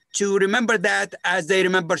to remember that as they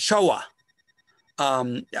remember Shoah,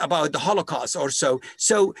 about the Holocaust or so.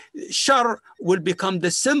 So Shar will become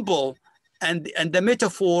the symbol and the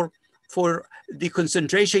metaphor for the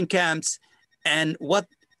concentration camps and what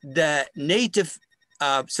the native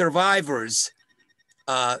survivors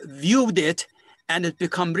viewed it, and it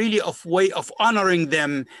become really a way of honoring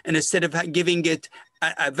them, and instead of giving it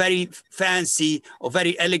a very fancy or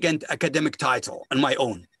very elegant academic title on my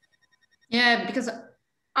own. Yeah, because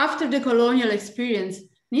after the colonial experience,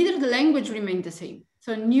 neither the language remained the same.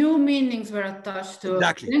 So new meanings were attached to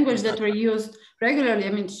language that were used regularly. I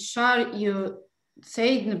mean, Shar, you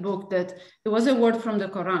say in the book that it was a word from the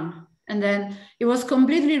Quran, and then it was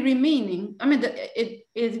completely remaining. I mean,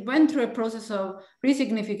 it went through a process of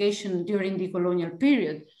resignification during the colonial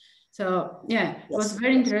period. So yeah, it was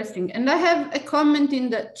very interesting. And I have a comment in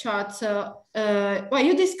the chat. So, well,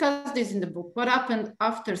 you discussed this in the book. What happened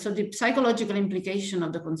after? So the psychological implication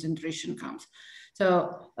of the concentration camps.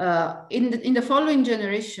 So in the following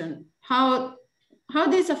generation, how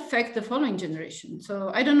this affect the following generation?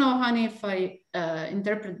 So I don't know, Hani, if I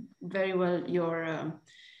interpret very well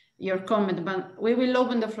your comment, but we will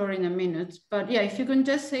open the floor in a minute. But yeah, if you can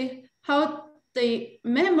just say how the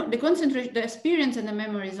concentration, the experience and the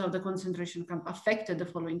memories of the concentration camp affected the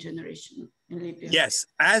following generation in Libya. Yes,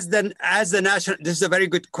 as the national, this is a very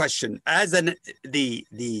good question. As the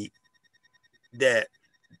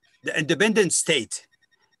independent state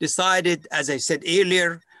decided, as I said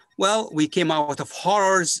earlier, well, we came out of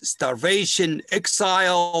horrors, starvation,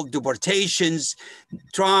 exile, deportations,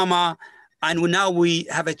 trauma, and now we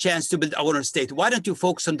have a chance to build our own state. Why don't you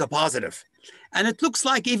focus on the positive? And it looks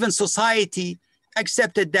like even society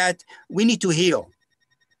accepted that we need to heal.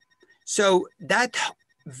 So that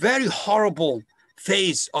very horrible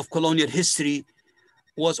phase of colonial history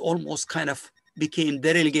was almost kind of became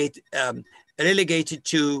relegated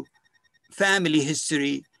to family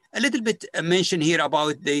history. A little bit mentioned here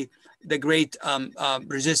about the great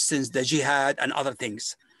resistance, the jihad and other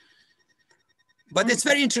things. But it's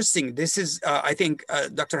very interesting. This is, I think,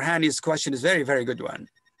 Dr. Hani's question is very, very good one.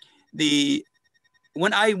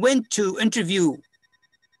 When I went to interview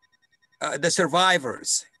the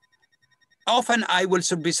survivors, often I will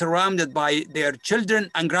be surrounded by their children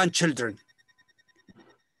and grandchildren.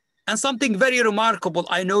 And something very remarkable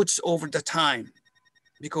I noticed over the time,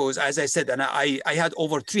 because as I said, and I had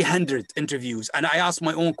over 300 interviews, and I asked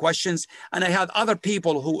my own questions, and I had other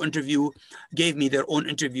people who gave me their own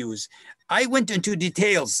interviews. I went into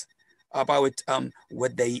details about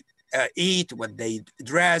what they eat, what they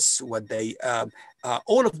dress, what they,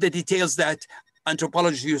 all of the details that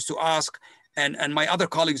anthropologists used to ask, and my other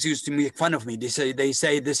colleagues used to make fun of me. They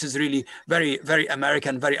say this is really very, very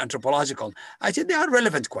American, very anthropological. I said they are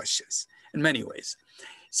relevant questions in many ways.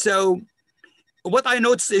 So what I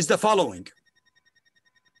noticed is the following.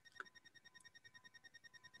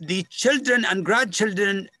 The children and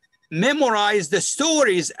grandchildren memorize the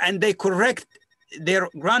stories and they correct their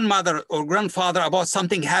grandmother or grandfather about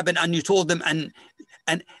something happened and you told them, and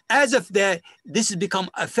as if this has become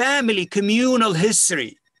a family communal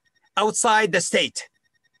history outside the state.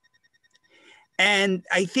 And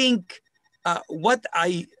I think what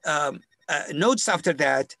I noticed after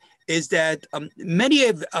that is that many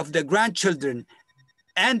of the grandchildren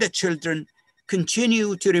and the children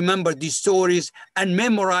continue to remember these stories and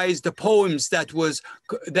memorize the poems that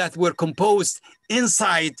were composed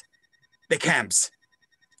inside the camps.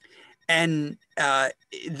 And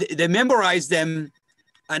they memorize them.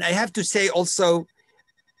 And I have to say also,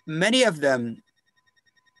 many of them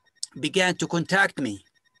began to contact me.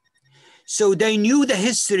 So they knew the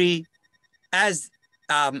history as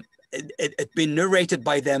it been narrated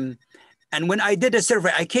by them. And when I did a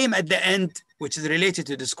survey, I came at the end, which is related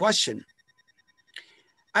to this question.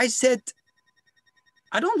 I said,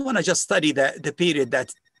 I don't want to just study the period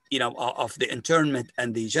that, you know, of the internment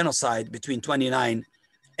and the genocide between 29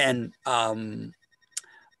 and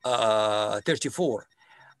 34.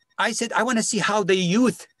 I said, I want to see how the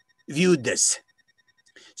youth viewed this.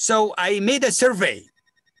 So I made a survey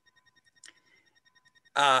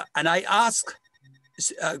and I asked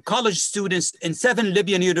college students in 7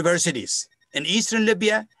 Libyan universities, in Eastern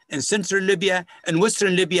Libya, in Central Libya, in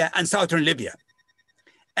Western Libya, and Southern Libya.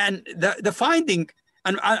 And the finding,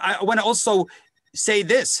 and I want to also say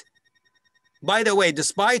this, by the way,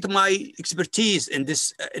 despite my expertise in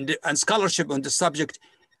this and scholarship on the subject,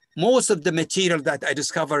 most of the material that I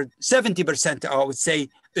discovered, 70%, I would say,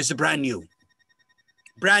 is brand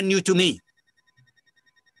new to me.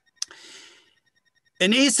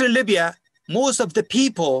 In Eastern Libya, most of the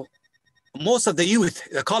people, most of the youth,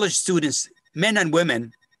 the college students, men and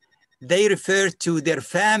women, they refer to their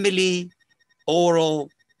family oral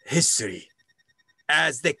history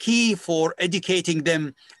as the key for educating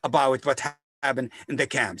them about what happened in the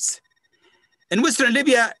camps. In Western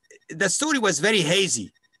Libya, the story was very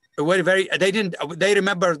hazy. They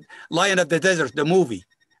remember Lion of the Desert, the movie,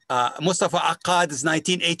 Mustafa Akkad's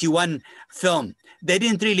 1981 film. They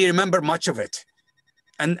didn't really remember much of it.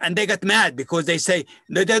 And they got mad because they say,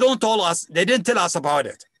 they didn't tell us about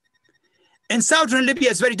it. In Southern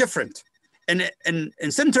Libya, it's very different. In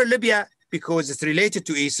Central Libya, because it's related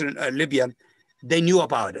to Eastern Libya, they knew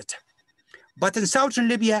about it. But in Southern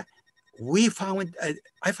Libya,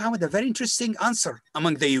 I found a very interesting answer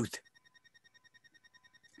among the youth.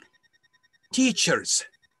 Teachers,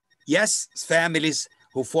 yes, families,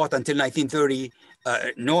 who fought until 1930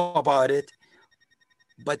 know about it.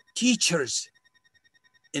 But teachers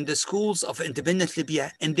in the schools of independent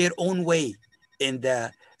Libya, in their own way, in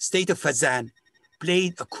the state of Fezzan,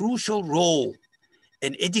 played a crucial role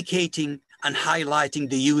in educating and highlighting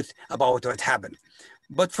the youth about what happened.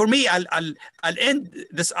 But for me, I'll end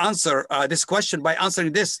this answer, this question by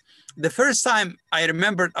answering this. The first time I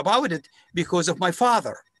remembered about it because of my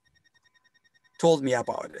father told me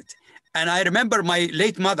about it. And I remember my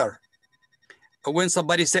late mother, when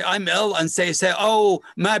somebody say, I'm ill, and say, oh,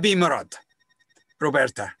 ma bi marad,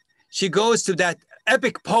 Roberta. She goes to that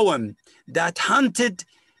epic poem that hunted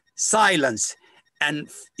silence and,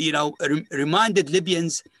 you know, reminded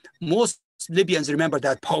Libyans, most Libyans remember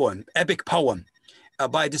that poem, epic poem,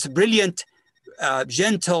 by this brilliant,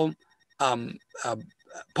 gentle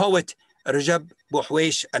poet, Rajab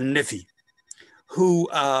Bouhweish al-Nifi, who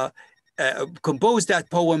composed that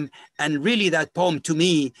poem. And really that poem to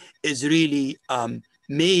me is really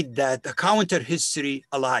made that counter history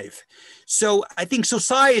alive. So I think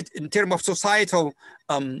society, in terms of societal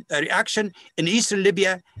reaction in Eastern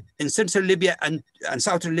Libya, in Central Libya and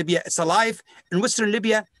Southern Libya, it's alive. In Western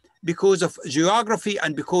Libya, because of geography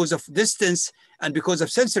and because of distance and because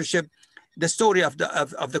of censorship, the story of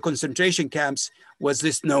the concentration camps was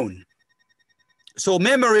less known. So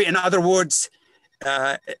memory, in other words,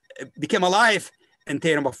 became alive in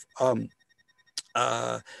terms of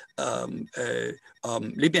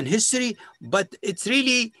Libyan history, but it's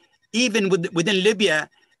really, even within Libya,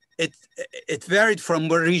 it varied from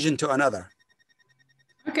one region to another.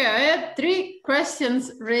 Okay, I have 3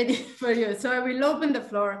 questions ready for you. So I will open the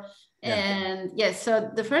floor. Yeah. And yes,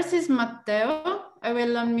 so the first is Matteo. I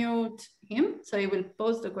will unmute him, so he will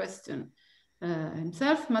pose the question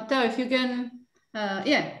himself. Matteo, if you can,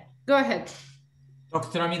 yeah, go ahead.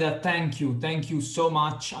 Dr. Ahmida, thank you. Thank you so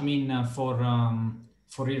much. I mean, for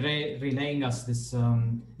relaying us this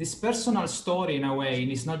this personal story in a way.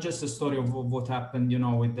 And it's not just a story of what happened, you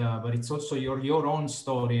know, with but it's also your own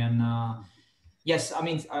story. And yes, I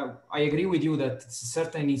mean, I agree with you that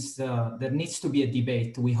certainly there needs to be a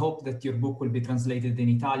debate. We hope that your book will be translated in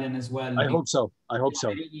Italian as well. I hope so. I hope so.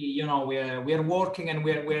 Really, you know, we're working, and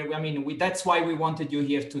I mean, that's why we wanted you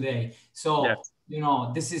here today. So. Yes. You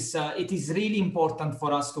know, this is, it is really important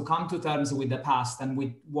for us to come to terms with the past and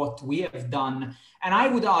with what we have done. And I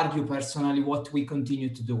would argue personally what we continue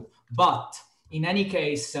to do. But in any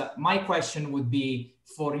case, my question would be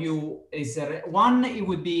for you is, one, it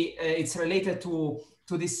would be, it's related to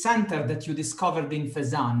this center that you discovered in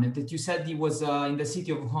Fezzan, that you said it was in the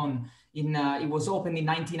city of Hon. It was opened in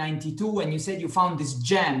 1992, and you said you found this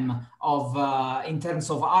gem of in terms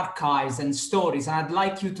of archives and stories, and I'd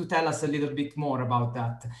like you to tell us a little bit more about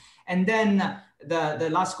that. And then the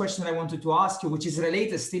last question I wanted to ask you, which is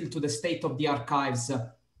related still to the state of the archives,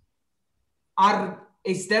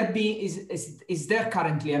 is there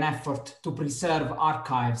currently an effort to preserve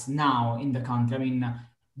archives now in the country? I mean,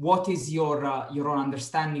 what is your own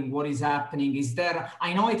understanding? What is happening? Is there,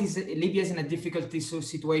 I know Libya is in a difficult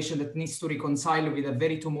situation that needs to reconcile with a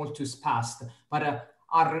very tumultuous past, but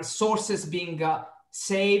are sources being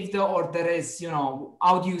saved, or there is, you know,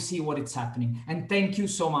 how do you see what is happening? And thank you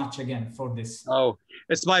so much again for this. Oh,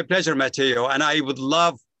 it's my pleasure, Matteo. And I would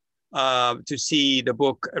love to see the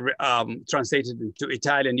book translated into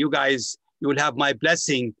Italian. You guys, you will have my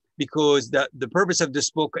blessing, because the purpose of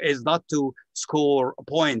this book is not to score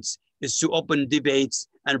points, is to open debates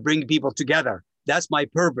and bring people together. That's my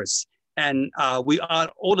purpose. And we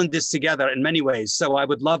are all in this together in many ways. So I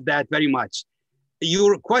would love that very much.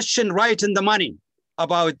 Your question right in the money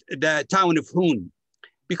about the town of Hoon,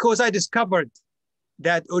 because I discovered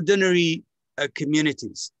that ordinary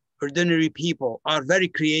communities, ordinary people are very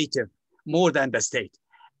creative, more than the state.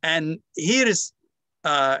 And here is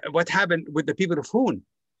what happened with the people of Hoon.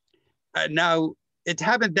 Now, it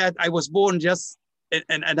happened that I was born just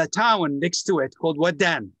in a town next to it called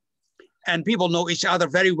Wadan. And people know each other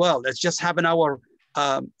very well. It's just half an hour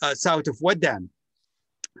south of Wadan.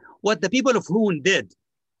 What the people of Hoon did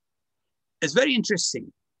is very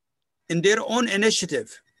interesting. In their own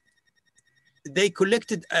initiative, they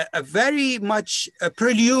collected a very much a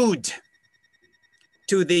prelude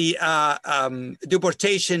to the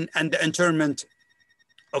deportation and the internment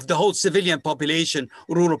of the whole civilian population,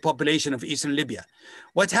 rural population of Eastern Libya.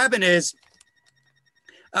 What happened is,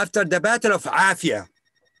 after the Battle of Afia,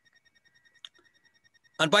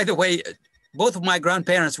 and by the way, both of my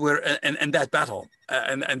grandparents were in that battle,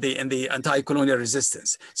 in the anti-colonial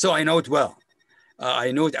resistance. So I know it well.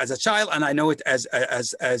 I know it as a child, and I know it as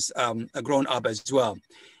a grown up as well.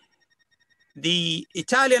 The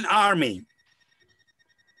Italian army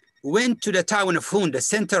went to the town of Hun, the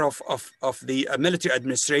center of the military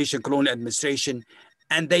administration, colonial administration,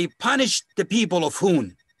 and they punished the people of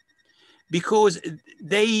Hun because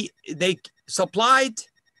they supplied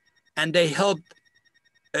and they helped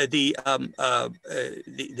the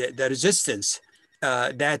resistance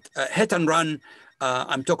that hit and run.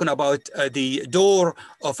 I'm talking about the door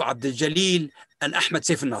of Abdul Jalil and Ahmed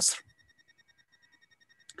Saif al-Nasr.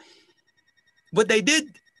 What they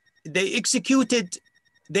did,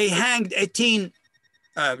 they hanged 18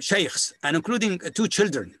 sheikhs, and including 2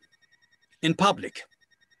 children in public.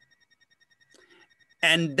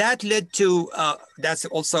 And that led to, that's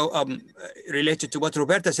also related to what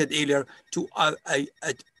Roberta said earlier, to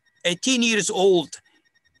 18 years old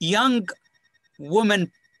young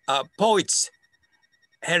woman poets.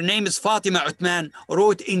 Her name is Fatima Uthman,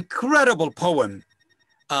 wrote incredible poem,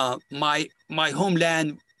 My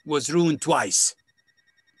Homeland Was Ruined Twice.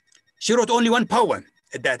 She wrote only 1 poem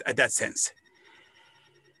at that sense.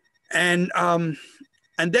 And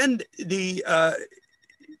then they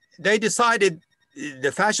decided,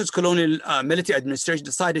 the fascist colonial military administration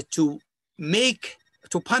decided to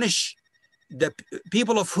punish the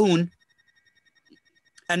people of Hun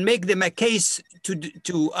and make them a case to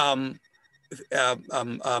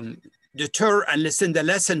deter and send a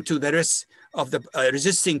lesson to the rest of the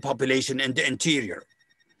resisting population in the interior.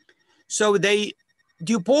 So they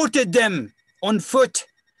deported them on foot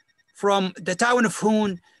from the town of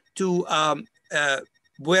Hun to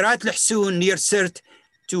Buirat al-Hsoun near Sirt,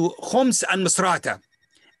 to Homs and Misrata,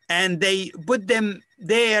 and they put them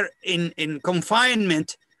there in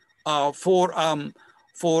confinement for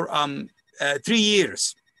 3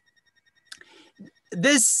 years.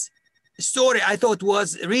 This story, I thought,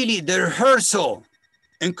 was really the rehearsal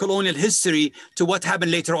in colonial history to what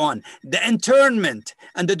happened later on. The internment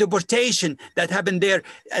and the deportation that happened there.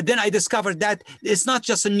 And then I discovered that it's not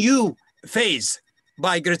just a new phase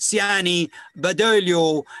by Graziani,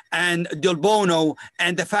 Badoglio, and Del Bono,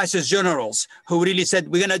 and the fascist generals who really said,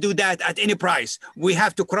 we're going to do that at any price. We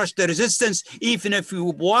have to crush the resistance, even if we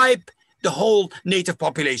wipe the whole native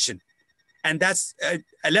population. And that's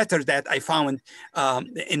a letter that I found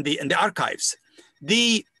in the archives.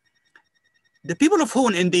 The people of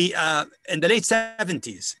Hun in the late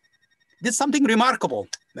 70s did something remarkable,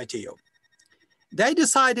 Matteo. They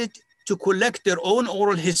decided to collect their own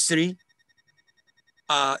oral history,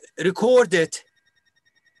 record it,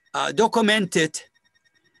 document it,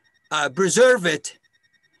 preserve it,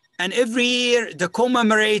 and every year they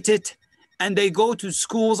commemorate it, and they go to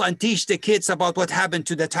schools and teach the kids about what happened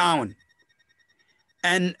to the town.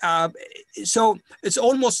 And so it's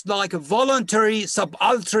almost like a voluntary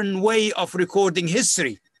subaltern way of recording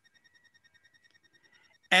history.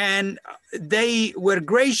 And they were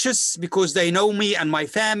gracious because they know me and my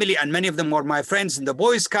family, and many of them were my friends in the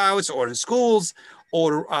Boy Scouts or in schools,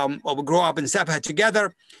 or we grew up in Sabha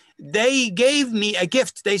together. They gave me a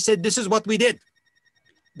gift. They said, this is what we did.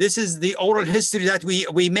 This is the oral history that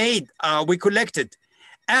we made, we collected.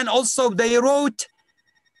 And also they wrote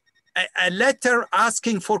a letter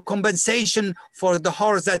asking for compensation for the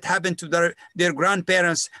horrors that happened to their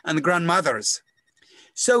grandparents and grandmothers.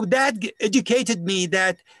 So that educated me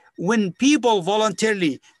that when people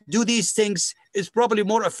voluntarily do these things, it's probably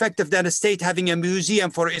more effective than a state having a museum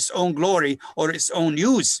for its own glory or its own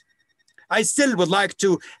use. I still would like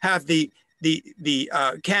to have the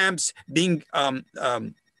camps being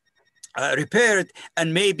repaired,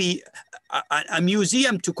 and maybe a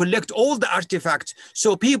museum to collect all the artifacts.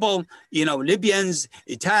 So people, Libyans,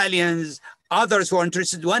 Italians, others who are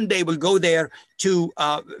interested, one day will go there to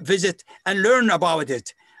visit and learn about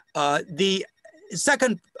it. The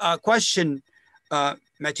second question,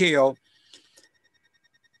 Matteo,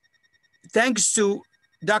 thanks to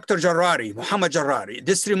Dr. Jarrari, Muhammad Jarrari,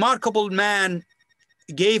 this remarkable man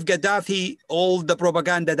gave Gaddafi all the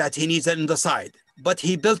propaganda that he needs on the side, but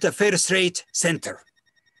he built a first-rate center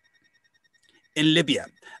in Libya.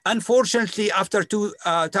 Unfortunately, after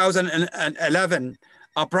 2011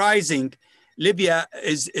 uprising, Libya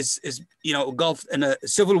is engulfed in a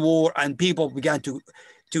civil war, and people began to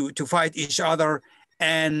fight each other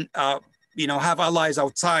and have allies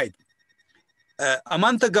outside. A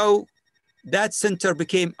month ago, that center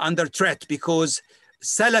became under threat because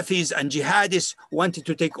Salafis and jihadists wanted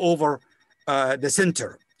to take over the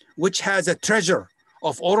center, which has a treasure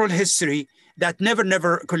of oral history that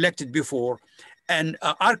never collected before, and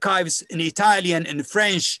archives in Italian, in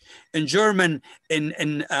French, in German,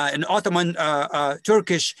 in Ottoman,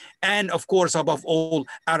 Turkish, and of course, above all,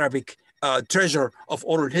 Arabic treasure of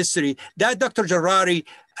oral history that Dr. Jarrari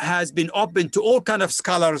has been open to all kinds of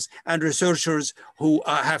scholars and researchers who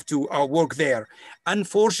have to work there.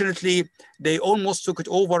 Unfortunately, they almost took it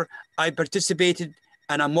over. I participated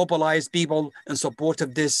and I mobilized people in support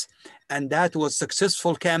of this. And that was a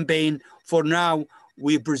successful campaign. For now,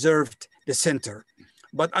 we preserved the center.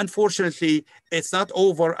 But unfortunately, it's not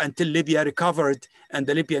over until Libya recovered and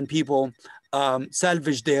the Libyan people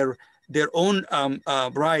salvaged their own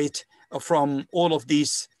right from all of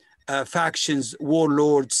these factions,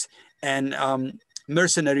 warlords, and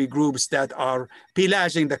mercenary groups that are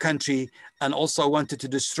pillaging the country and also wanted to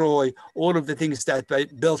destroy all of the things that were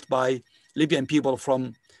built by Libyan people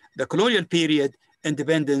from the colonial period,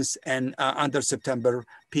 independence, and under September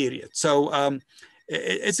period. So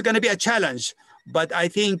it's going to be a challenge, but I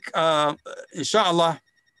think, inshallah,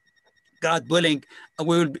 God willing,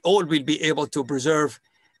 we will be able to preserve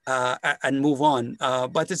and move on.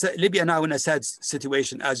 But it's Libya now in a sad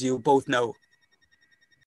situation, as you both know.